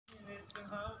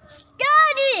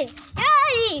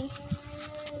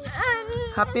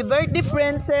Happy birthday,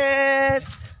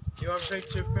 princess. You want a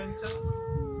picture, princess?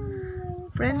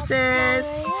 Princess.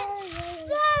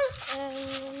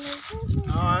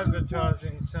 Oh,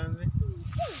 advertising, Sandy.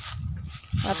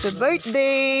 Happy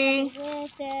birthday.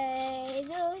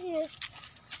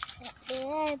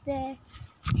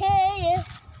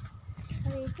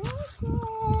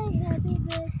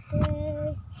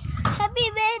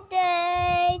 Happy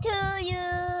birthday to you.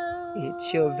 It's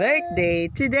your birthday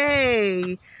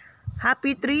today.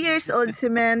 Happy 3 years old,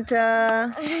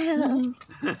 Samantha. This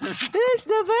is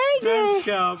the birthday. Don't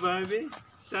go, baby.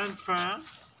 Don't frown.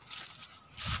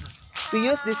 We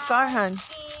use this car, hon.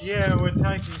 Yeah, we're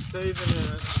taking Stephen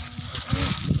in it.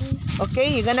 Okay,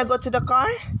 you're gonna go to the car?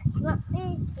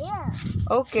 Yeah.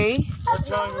 Okay. What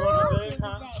time you want to leave,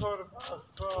 hon?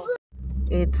 12:15.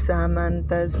 It's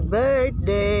Samantha's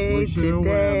birthday We should all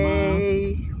wear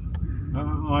today.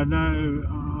 I know,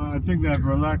 I think they've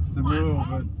relaxed the rule,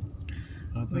 but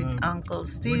I don't With know. Uncle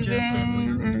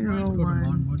Steven and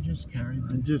Rowan. We'll just carry them.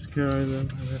 And just carry them,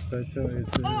 and if they tell you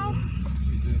to,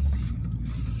 you do.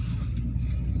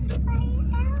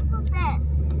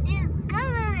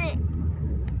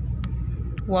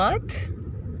 What?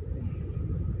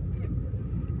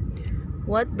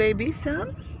 What, baby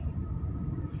son?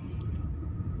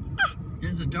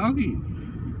 There's a doggy.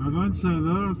 I don't say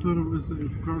that, I thought it was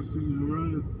crossing the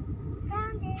road.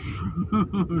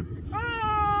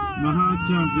 My heart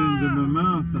jumped into my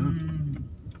mouth.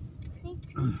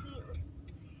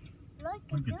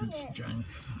 Look at this junk.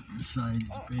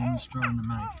 Mercedes Benz trying to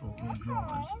make four-wheel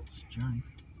drives. It's junk.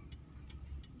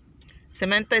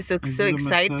 Samantha is so Is it a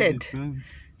excited. Mercedes-Benz?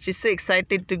 She's so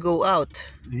excited to go out.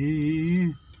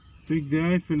 Yeah. Big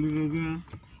day for little girl.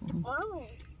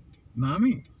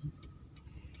 Mommy.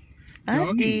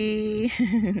 Auntie.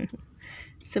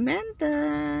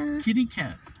 Samantha. Kitty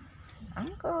cat.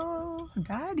 Uncle.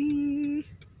 Daddy.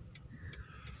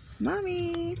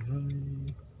 Mommy.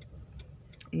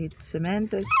 It's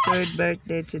Samantha's 3rd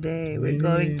birthday today. We're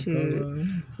going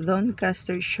to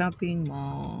Doncaster Shopping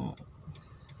Mall.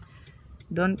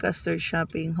 Doncaster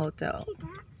Shopping Hotel.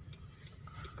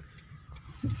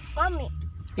 Mommy.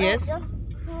 Yes?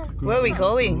 Where are we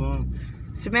going?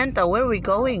 Samantha, where are we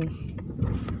going?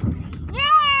 Yay!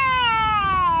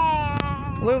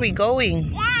 Where are we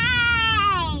going? Yay!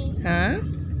 Huh?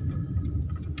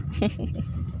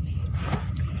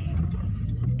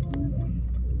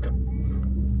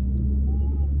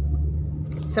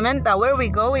 Samantha, where are we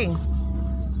going?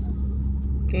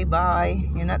 Okay, bye.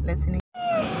 You're not listening.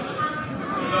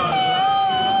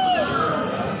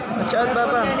 Watch out,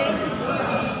 Baba.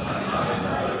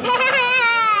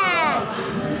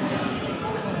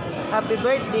 Happy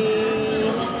birthday.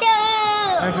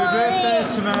 Happy birthday,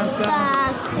 Samantha.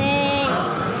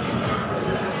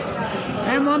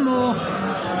 And one more.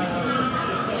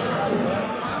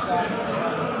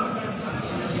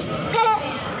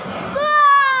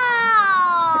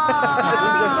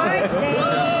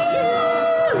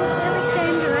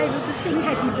 Alexander able to sing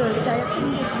happy birthday.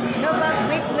 No, but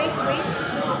wait.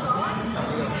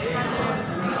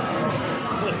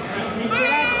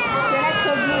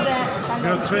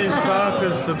 Got 3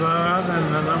 sparkers to buy and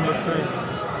the number 3.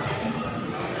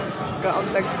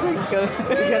 Contact sprinkle.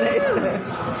 You're gonna eat that.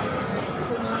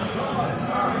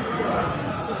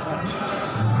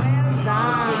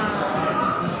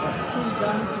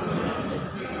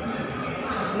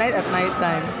 It's night at night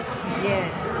time. Yeah.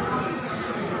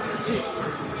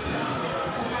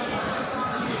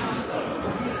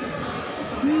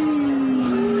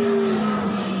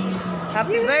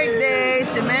 Happy birthday,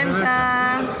 Samantha.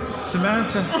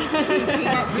 Samantha.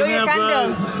 Blow your candle.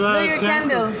 Blow your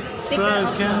candle. Blow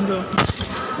a candle.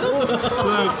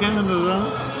 Blow a candle, huh?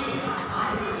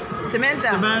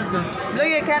 Samantha, Samantha. blow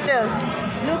your candle.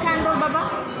 Blue candle, Baba.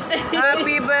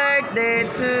 Happy birthday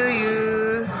to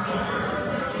you.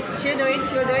 Should do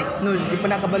it. No, di pa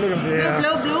nakabalo lang.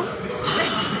 Blue.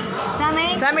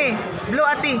 Sammy. Sammy, blow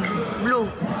ati. Blow.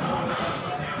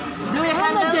 Blue your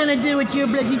What am I candle. gonna do with you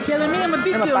bloody telling me? I'm a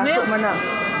big Ay, girl mapasok now. man na.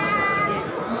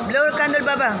 Blow your candle,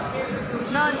 Baba.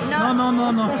 No.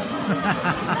 No.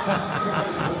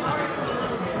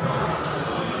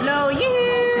 Blow you.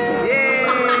 Yay!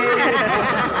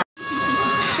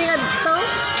 Sing a song.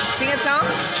 Sing a song.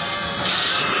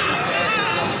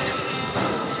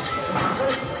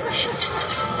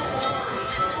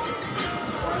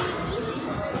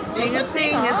 Sing a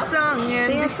song.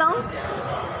 Sing a song.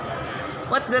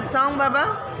 What's that song,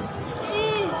 Baba?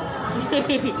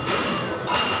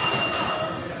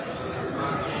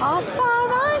 How far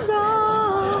I go.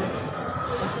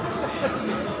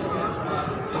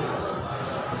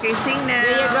 Okay, sing now.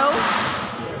 There you go.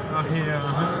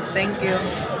 Yeah. Thank you.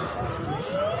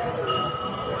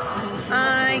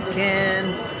 I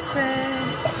can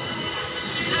stand.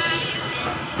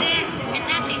 Staring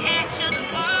at the edge of the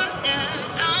water,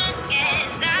 long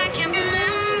as I can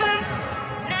remember,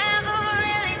 never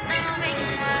really knowing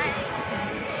why.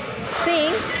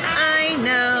 Sing. I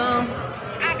know.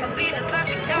 I could be the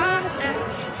perfect daughter,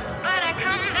 but I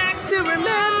come back To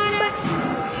remember,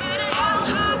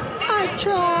 I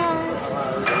try.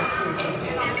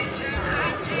 every turn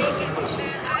I take, every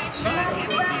trail I track,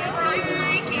 every breath I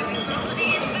make, every road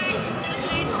leads back to the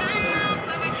place I know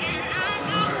where I cannot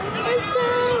go. It's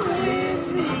all with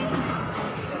me.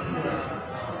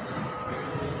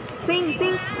 Sing,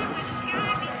 sing.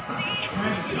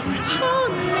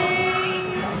 Hold me.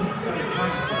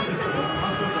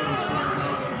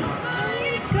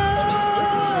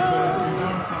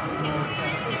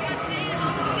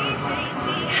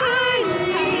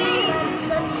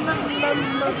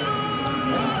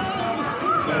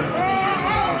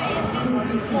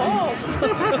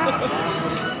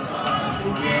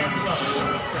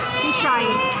 She's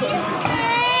trying.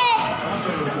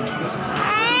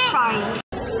 She's trying.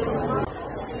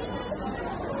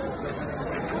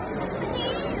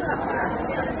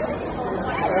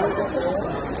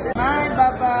 Smile,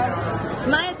 Papa.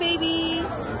 Smile, baby.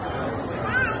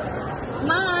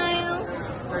 Smile.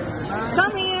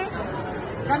 Come here.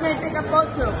 Come here, take a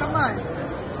photo. Come on.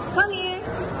 Come here.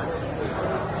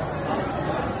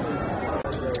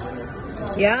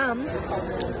 Yum.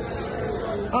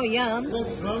 Oh, yum.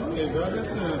 That's lovely, but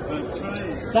that's a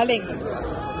tray. Darling.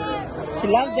 She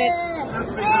loved it.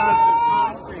 That's because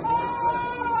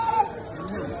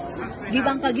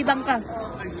Gibang ka, gibang ka.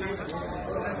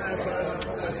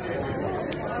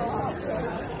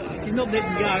 Sino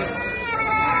Bedgar?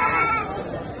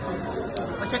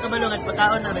 Pa siya kabalo,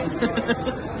 nagpakaon na rin.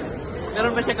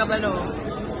 Meron pa siya kabalo.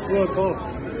 Look, oh.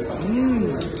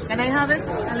 Can I have it?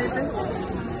 A little?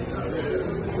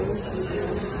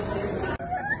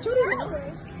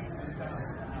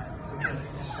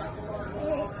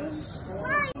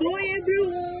 Bye,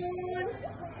 everyone.